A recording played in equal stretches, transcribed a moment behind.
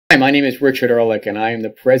my name is Richard Ehrlich, and I am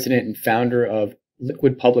the president and founder of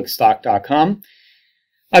liquidpublicstock.com.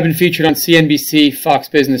 I've been featured on CNBC, Fox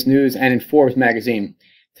Business News, and in Forbes magazine.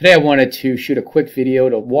 Today I wanted to shoot a quick video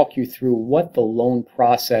to walk you through what the loan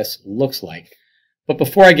process looks like. But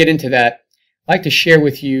before I get into that, I'd like to share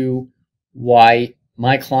with you why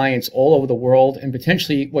my clients all over the world, and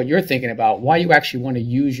potentially what you're thinking about, why you actually want to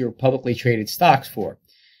use your publicly traded stocks for.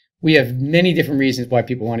 We have many different reasons why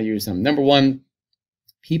people want to use them. Number one,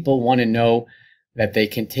 people want to know that they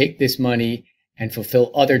can take this money and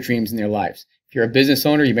fulfill other dreams in their lives. If you're a business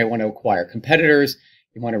owner, you may want to acquire competitors.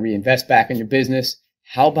 You want to reinvest back in your business.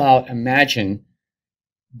 How about imagine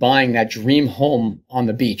buying that dream home on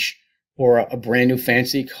the beach, or a brand new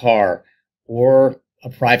fancy car, or a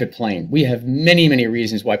private plane? We have many, many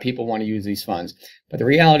reasons why people want to use these funds. But the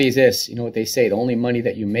reality is this, you know what they say, the only money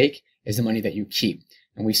that you make is the money that you keep.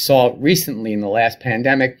 And we saw recently in the last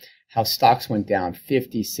pandemic how stocks went down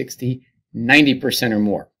 50, 60, 90% or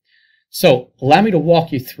more. So allow me to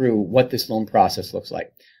walk you through what this loan process looks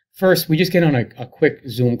like. First, we just get on a quick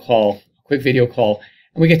Zoom call, a quick video call,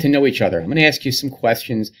 and we get to know each other. I'm going to ask you some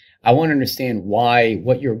questions. I want to understand why,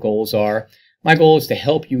 what your goals are. My goal is to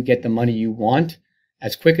help you get the money you want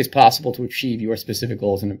as quick as possible to achieve your specific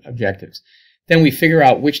goals and objectives. Then we figure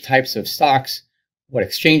out which types of stocks, what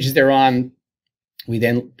exchanges they're on. We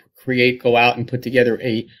then go out and put together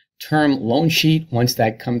a term loan sheet. Once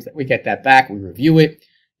that comes, we get that back, we review it.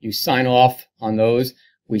 You sign off on those.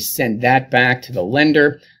 We send that back to the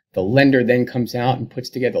lender. The lender then comes out and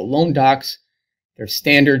puts together loan docs. They're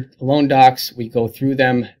standard loan docs. We go through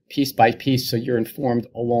them piece by piece so you're informed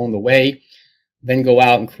along the way. Then go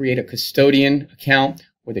out and create a custodian account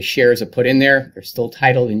where the shares are put in there. They're still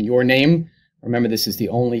titled in your name. Remember, this is the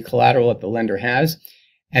only collateral that the lender has.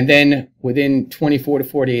 And then within 24 to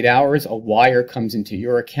 48 hours, a wire comes into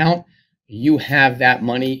your account. You have that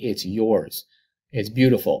money. It's yours. It's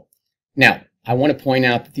beautiful. Now, I want to point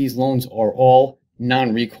out that these loans are all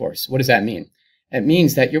non-recourse. What does that mean? It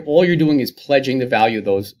means that all you're doing is pledging the value of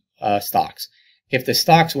those stocks. If the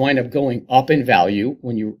stocks wind up going up in value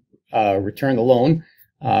when you return the loan,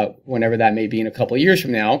 whenever that may be in a couple of years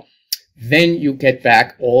from now, then you get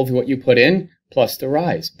back all of what you put in plus the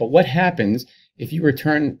rise. But what happens if you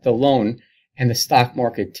return the loan and the stock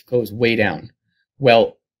market goes way down?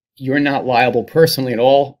 Well, you're not liable personally at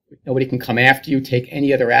all. Nobody can come after you, take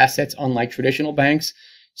any other assets, unlike traditional banks.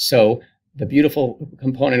 So the beautiful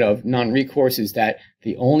component of non-recourse is that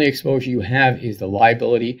the only exposure you have is the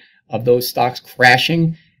liability of those stocks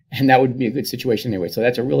crashing, and that would be a good situation anyway. So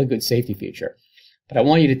that's a really good safety feature. But I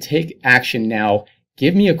want you to take action now.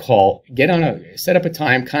 Give me a call, set up a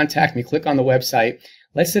time, contact me, click on the website.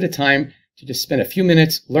 Let's set a time to just spend a few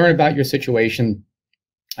minutes, learn about your situation.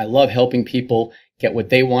 I love helping people get what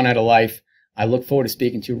they want out of life. I look forward to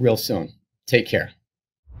speaking to you real soon. Take care.